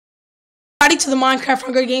everybody to the Minecraft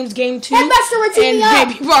Hunger Games Game 2 Headbuster, we're teaming up.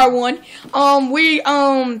 Baby Part 1. We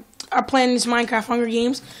are playing this Minecraft Hunger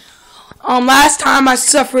Games. Last time I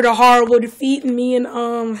suffered a horrible defeat, and me and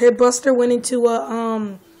Headbuster went into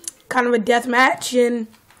a kind of a death match, and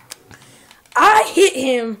I hit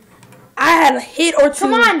him. I had a hit or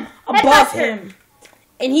two above him,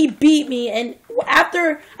 and he beat me. And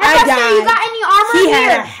after I died, you got any armor he here?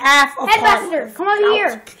 had a half a Headbuster, come over here.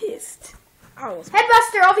 I was pissed.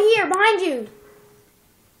 Headbuster, over here, behind you.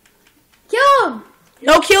 Kill him.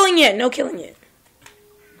 No killing yet. No killing yet.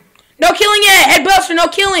 No killing yet. Headbuster, no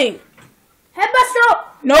killing. Headbuster.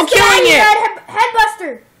 No killing yet.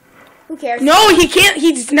 Headbuster. Who cares? No, he can't.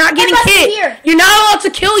 He's not getting hit. Here. You're not allowed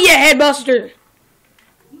to kill yet, Headbuster.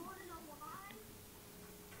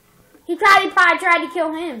 He probably tried to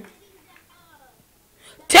kill him.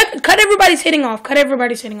 Cut everybody's hitting off. Cut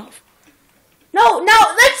everybody's hitting off. No,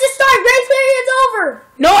 let's just start. Grace period's over.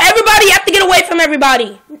 No, everybody, you have to get away from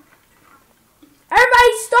everybody.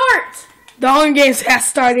 Everybody start. The Hunger Games has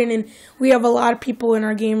started, and we have a lot of people in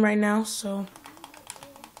our game right now, so.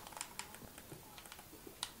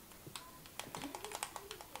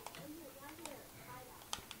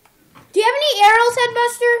 Do you have any arrows,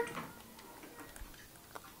 Headbuster?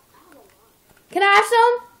 Can I have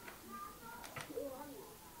some?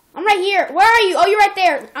 I'm right here. Where are you? Oh, you're right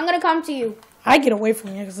there. I'm going to come to you. I get away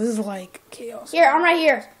from you because this is like chaos. Here, I'm right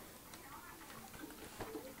here.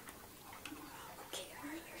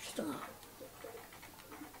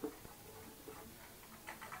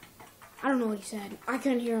 I don't know what he said. I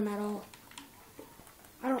couldn't hear him at all.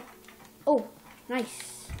 Oh,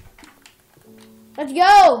 nice. Let's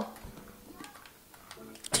go.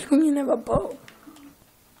 You don't even have a bow.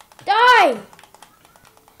 Die.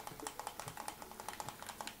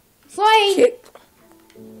 Slade. Kick.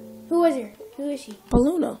 Who is here? Who is she?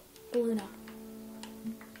 Balluna. Balluna.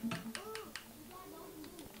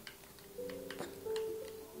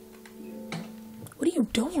 What are you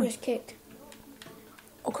doing? She was kicked.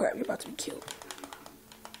 Oh crap, you're about to be killed.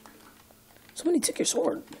 Somebody took your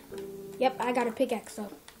sword. Yep, I got a pickaxe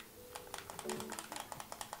though.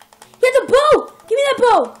 He has a bow! Give me that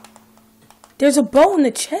bow! There's a bow in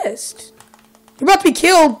the chest. You're about to be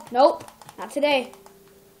killed. Nope, not today.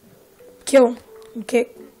 Kill.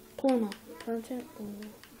 Kick. Pluma.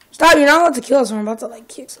 Stop, you're not allowed to kill us. I'm about to like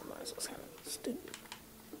kick somebody. So it's kind of stupid.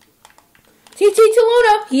 TT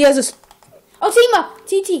Luna. He has a... Oh, team up.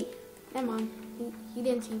 TT. Never mind. He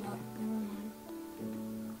didn't team up. Never mind.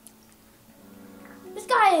 This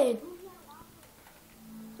guy.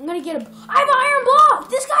 I'm gonna get a. I have an iron block.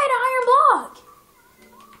 This guy had an iron block.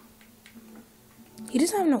 He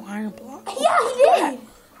doesn't have no iron block. Yeah, he did.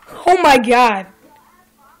 Oh my god.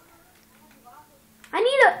 I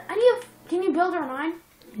need a. Can you build or mine?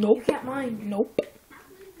 Nope. You can't mine. Nope.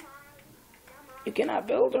 You cannot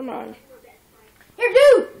build or mine. Here,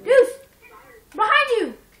 Deuce. Behind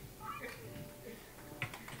you.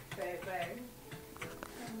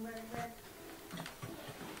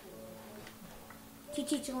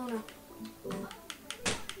 TT Luna.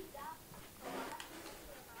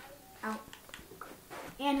 Out.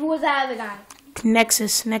 And who was that other guy?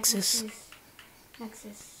 Nexus.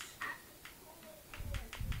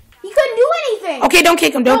 He couldn't do anything. Okay, don't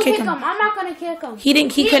kick him. Don't kick him. I'm not gonna kick him. He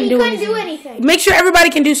couldn't do anything. Make sure everybody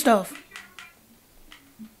can do stuff.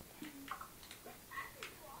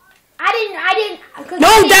 I didn't. No,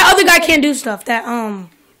 that other guy can't do stuff. That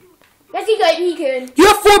Yes, he could. He could. You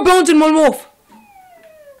have 4 bones and 1 wolf.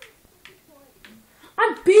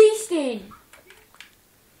 I'm beasting.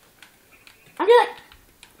 I'm just like.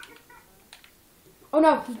 Oh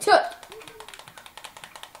no, he took.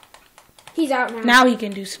 He's out now. Now he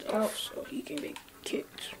can do stuff, so he can be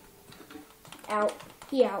kicked. Out.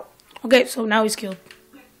 He out. Okay, so now he's killed.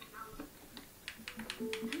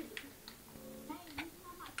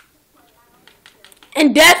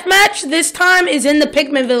 And deathmatch this time is in the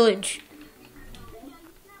Pigman village.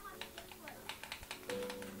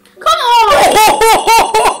 Come on!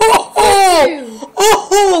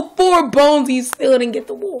 Oh, 4 bones. He still didn't get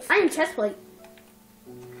the wolf. Iron chest plate.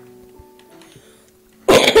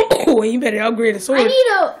 Oh, you better upgrade a sword. I need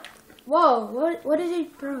a. Whoa! What is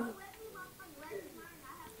it, bro?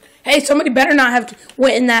 Hey, somebody better not have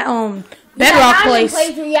went in that bedrock place.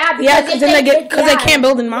 Yeah, because then they can't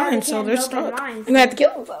build in mine, so they're stuck. They're gonna have to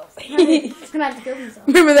kill themselves. Gonna have to kill themselves.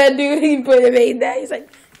 Remember that dude? He made that. He's like,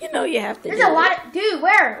 you know, you have to. There's a lot of dude.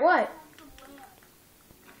 Where? What?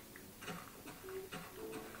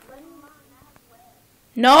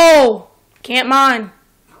 No, can't mine.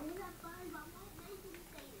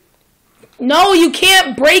 No, you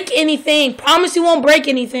can't break anything. Promise you won't break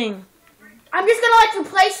anything. I'm just gonna let you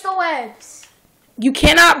place the webs. You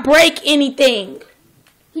cannot break anything.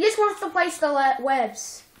 He just wants to place the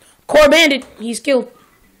webs. Core bandit. He's killed.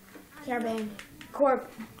 Caravan.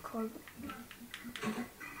 Corp.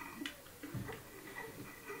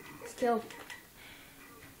 He's killed.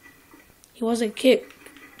 He wasn't kicked.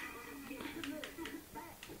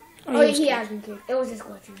 Oh, he has been kicked. It was just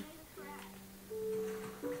glitching.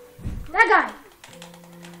 That guy.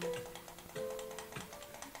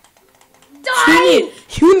 Die!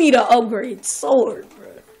 You need an upgrade sword,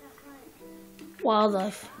 bro.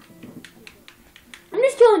 Wildlife. I'm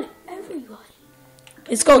just killing everybody.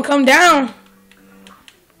 It's gonna come down.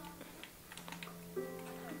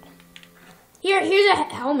 Here's a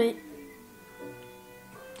helmet.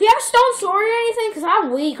 Do you have a stone sword or anything? Because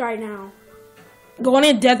I'm weak right now. Going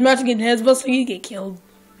in deathmatch against Hezbollah so you get killed.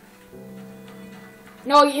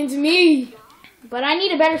 No, it's me. But I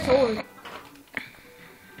need a better sword.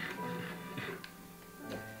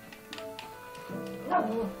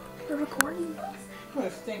 We're recording. Oh,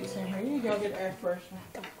 it stinks in here. You need to go get air freshener.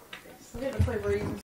 I get to play breathing.